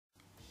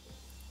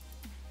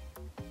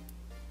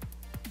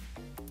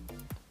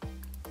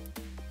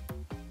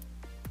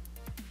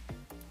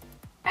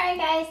Alright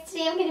guys,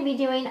 today I'm going to be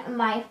doing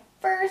my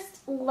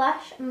first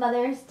Lush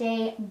Mother's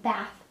Day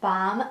bath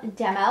bomb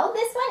demo.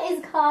 This one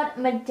is called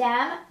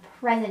Madame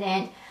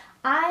President.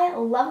 I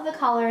love the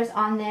colors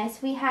on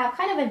this. We have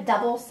kind of a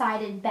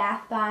double-sided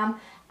bath bomb.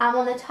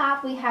 On the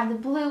top we have the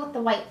blue with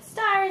the white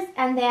stars,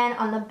 and then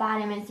on the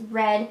bottom is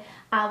red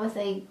with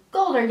a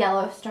gold or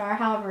yellow star,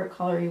 however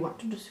color you want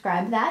to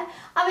describe that.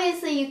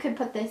 Obviously you could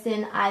put this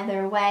in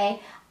either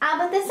way,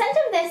 but the scent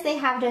of this they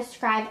have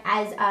described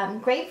as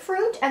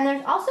grapefruit, and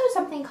there's also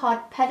something called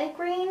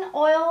petitgreen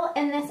oil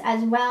in this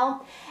as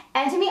well.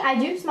 And to me, I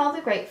do smell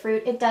the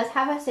grapefruit. It does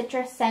have a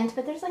citrus scent,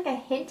 but there's like a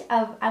hint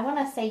of, I want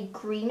to say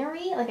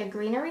greenery, like a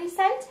greenery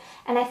scent,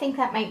 and I think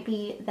that might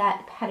be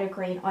that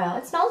petitgreen oil.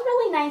 It smells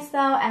really nice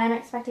though, and I'm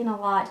expecting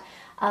a lot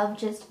of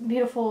just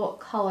beautiful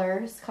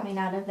colors coming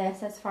out of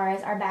this as far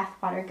as our bath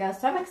water goes.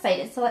 So I'm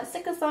excited. So let's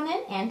stick this on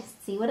in and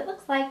see what it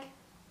looks like.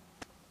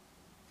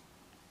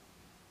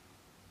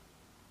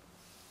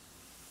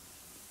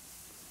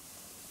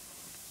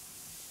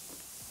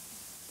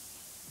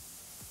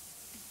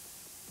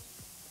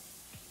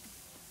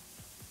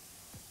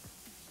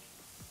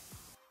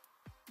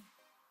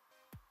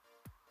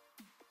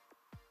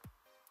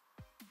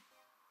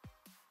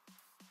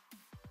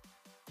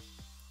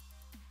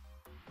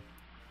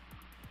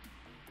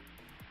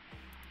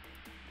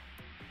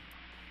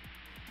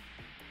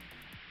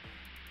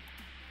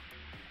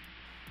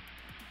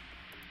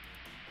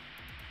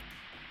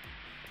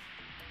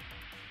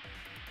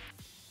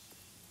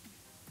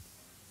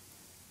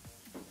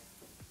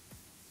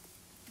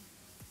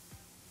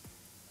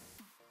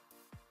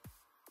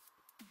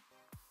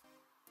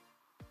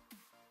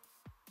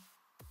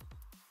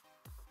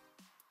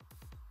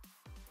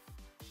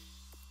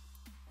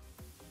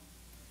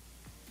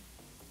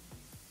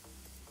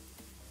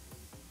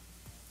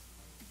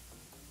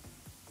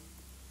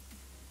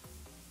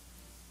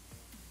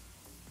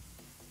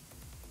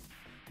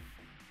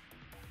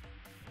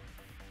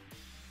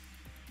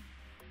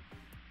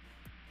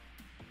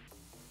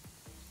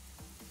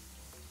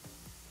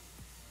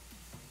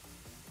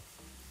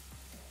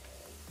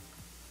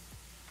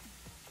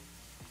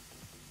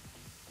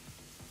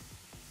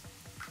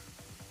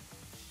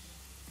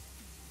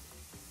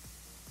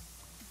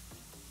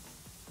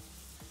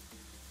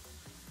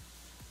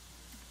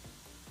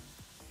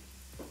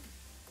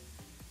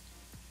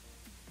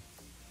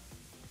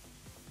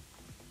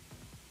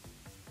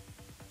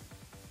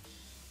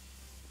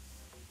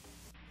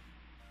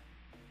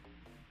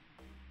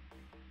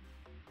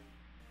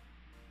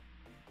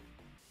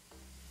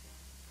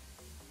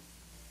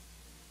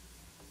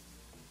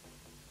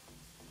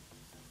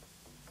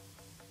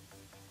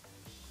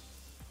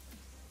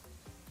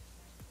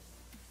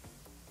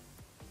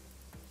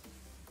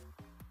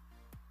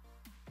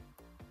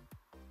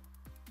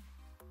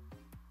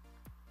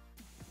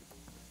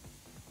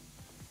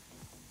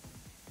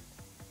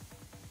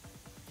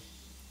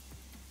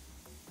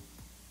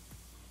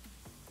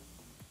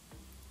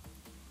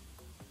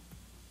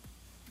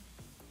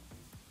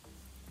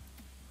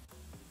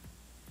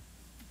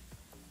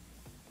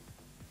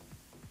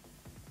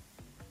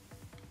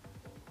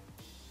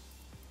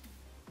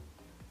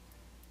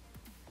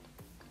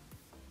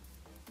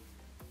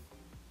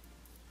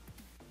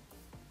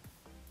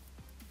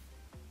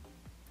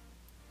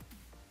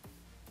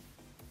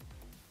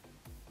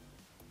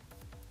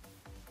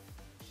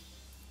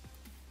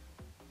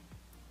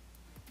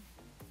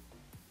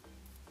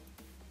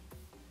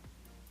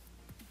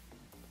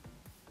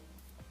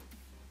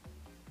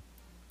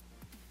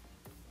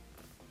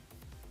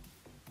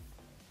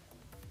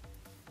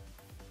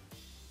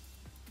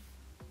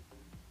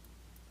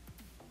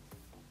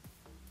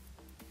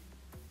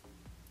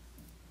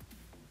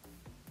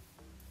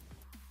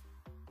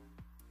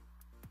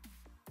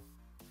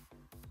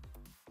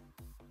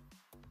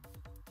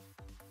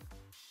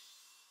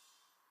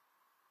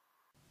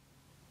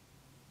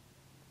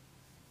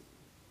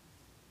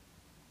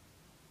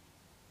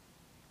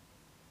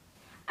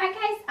 Alright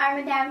guys, our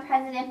Madame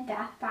President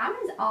bath bomb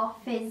is all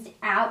fizzed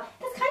out.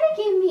 This kind of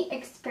gave me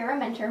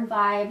experimenter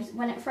vibes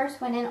when it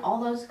first went in,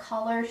 all those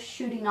colors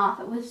shooting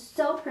off. It was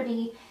so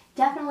pretty,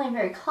 definitely a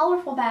very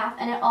colorful bath,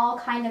 and it all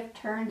kind of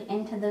turned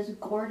into this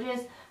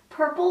gorgeous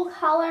purple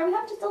color. We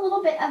have just a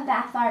little bit of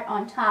bath art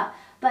on top,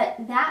 but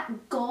that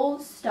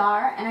gold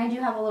star, and I do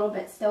have a little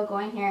bit still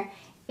going here,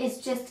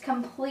 is just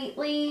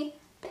completely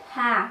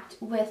packed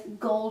with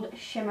gold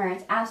shimmer.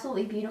 It's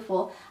absolutely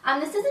beautiful.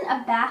 This isn't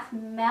a bath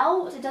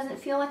melt. It doesn't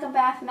feel like a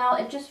bath melt.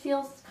 It just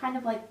feels kind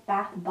of like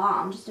bath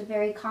bomb, just a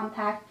very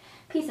compact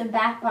piece of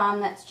bath bomb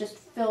that's just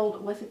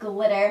filled with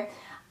glitter.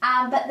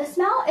 But the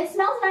smell, it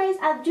smells nice.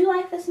 I do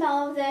like the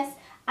smell of this.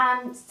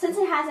 Since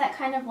it has that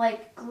kind of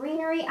like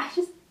greenery, I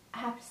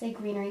have to say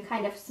greenery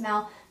kind of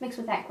smell mixed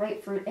with that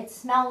grapefruit. It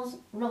smells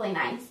really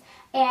nice.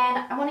 And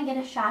I want to get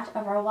a shot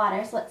of our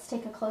water, so let's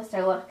take a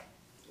closer look.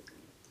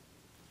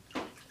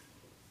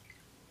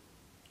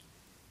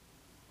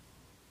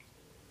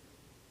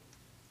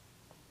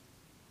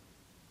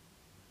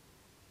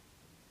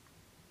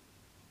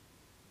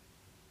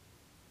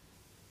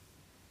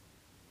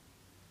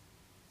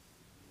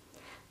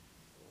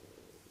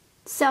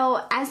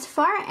 So as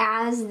far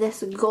as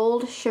this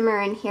gold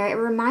shimmer in here, it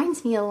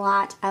reminds me a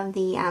lot of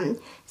the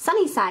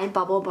Sunnyside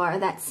Bubble Bar,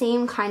 that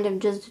same kind of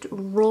just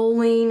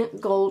rolling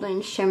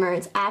golden shimmer.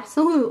 It's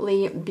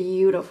absolutely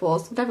beautiful,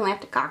 so definitely have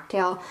to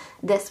cocktail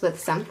this with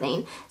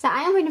something. So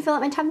I am going to fill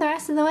up my tub the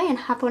rest of the way and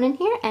hop one in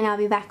here, and I'll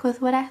be back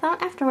with what I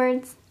thought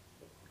afterwards.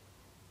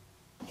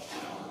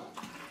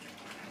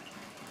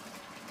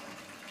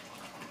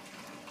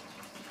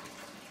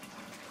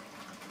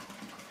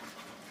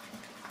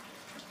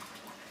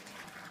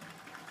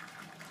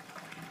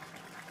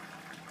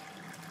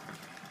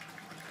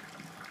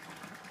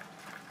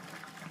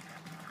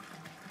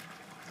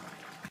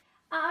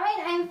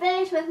 Alright, I'm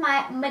finished with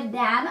my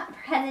Madame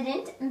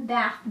President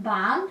Bath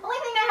Bomb. The only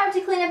thing I have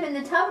to clean up in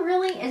the tub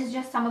really is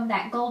just some of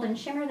that golden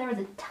shimmer. There was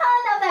a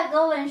ton of that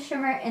golden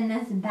shimmer in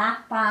this bath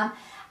bomb.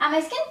 My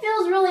skin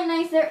feels really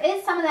nice. There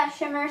is some of that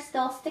shimmer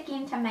still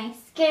sticking to my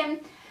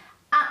skin.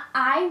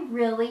 I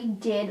really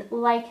did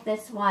like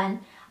this one.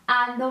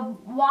 The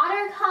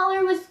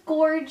watercolor was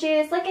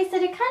gorgeous. Like I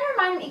said, it kind of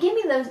reminded me, it gave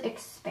me those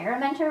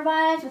experimenter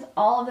vibes with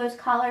all of those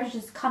colors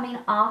just coming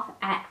off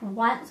at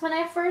once when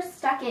I first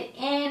stuck it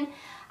in.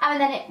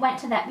 And then it went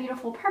to that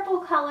beautiful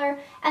purple color.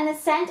 And the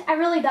scent, I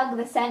really dug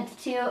the scent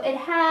too. It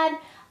had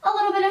a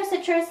little bit of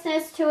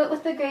citrusness to it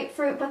with the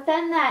grapefruit, but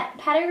then that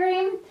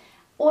petitgrain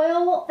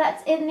oil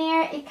that's in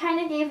there, it kind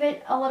of gave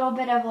it a little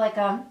bit of like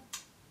a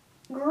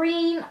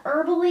green,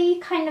 herbally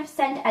kind of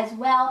scent as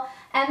well,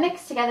 and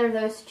mixed together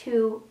those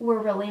two were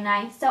really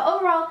nice. So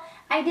overall,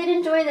 I did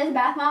enjoy this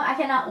bath bomb. I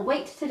cannot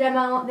wait to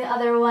demo the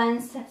other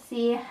ones to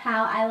see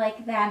how I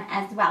like them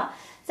as well.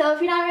 So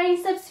if you're not already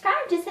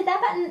subscribed, just hit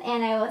that button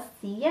and I will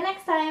see you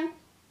next time.